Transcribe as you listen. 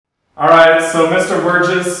Alright, so Mr.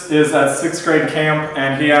 Burgess is at 6th grade camp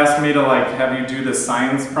and he asked me to have you do this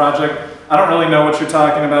science project. I don't really know what you're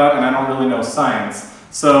talking about and I don't really know science.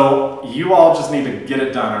 So you all just need to get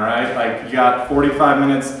it done, alright? You got 45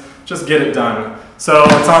 minutes, just get it done. So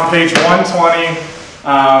it's on page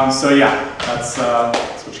 120. So yeah, that's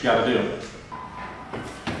what you gotta do.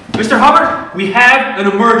 Mr. Hubbard, we have an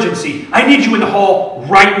emergency. I need you in the hall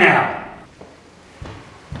right now.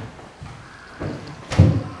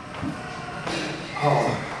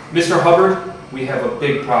 Oh, Mr. Hubbard, we have a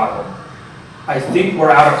big problem. I think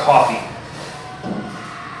we're out of coffee.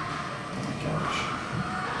 Gosh.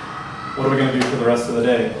 What are we going to do for the rest of the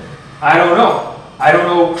day? I don't know. I don't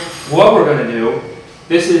know what we're going to do.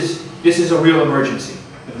 This is a real emergency.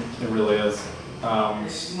 It really is. A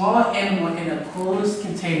small animal in a closed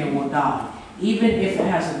container will die, even if it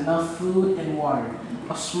has enough food and water.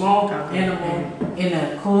 A small animal in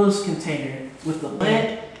a closed container with the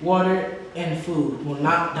land, water, and food will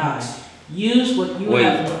not die. Use what you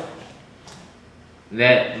have.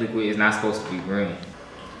 That liquid is not supposed to be green.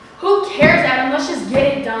 Who cares, Adam? Let's just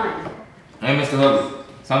get it done. Hey, Mr. Hubbard,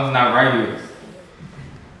 something's not right here.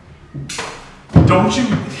 Don't you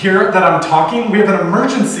hear that I'm talking? We have an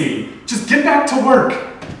emergency. Just get back to work.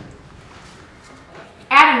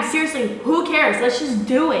 Adam, seriously, who cares? Let's just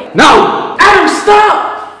do it. No! Adam,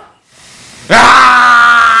 stop!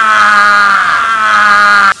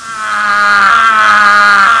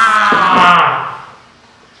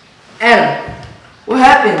 Adam, what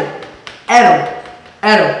happened? Adam.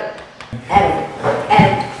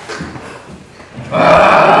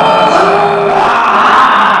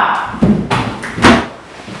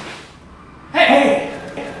 Hey!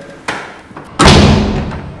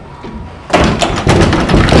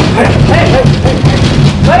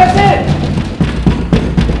 Let us in!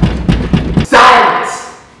 Silence!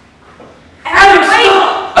 Adam,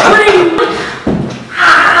 stop! What are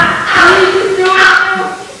you doing?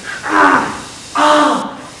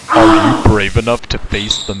 Are you brave enough to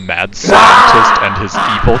face the mad scientist and his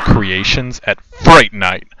evil creations at Fright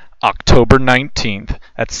Night, October 19th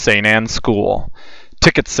at St. Anne's School?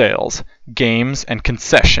 Ticket sales, games, and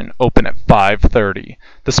concession open at 5:30.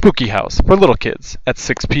 The Spooky House for little kids at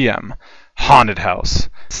 6 p.m. Haunted House,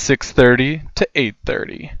 6:30 to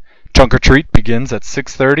 8:30. Trunk or Treat begins at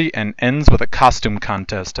 6:30 and ends with a costume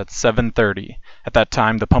contest at 7:30. At that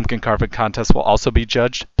time, the pumpkin carving contest will also be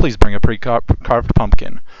judged. Please bring a pre-carved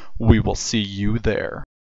pumpkin. We will see you there.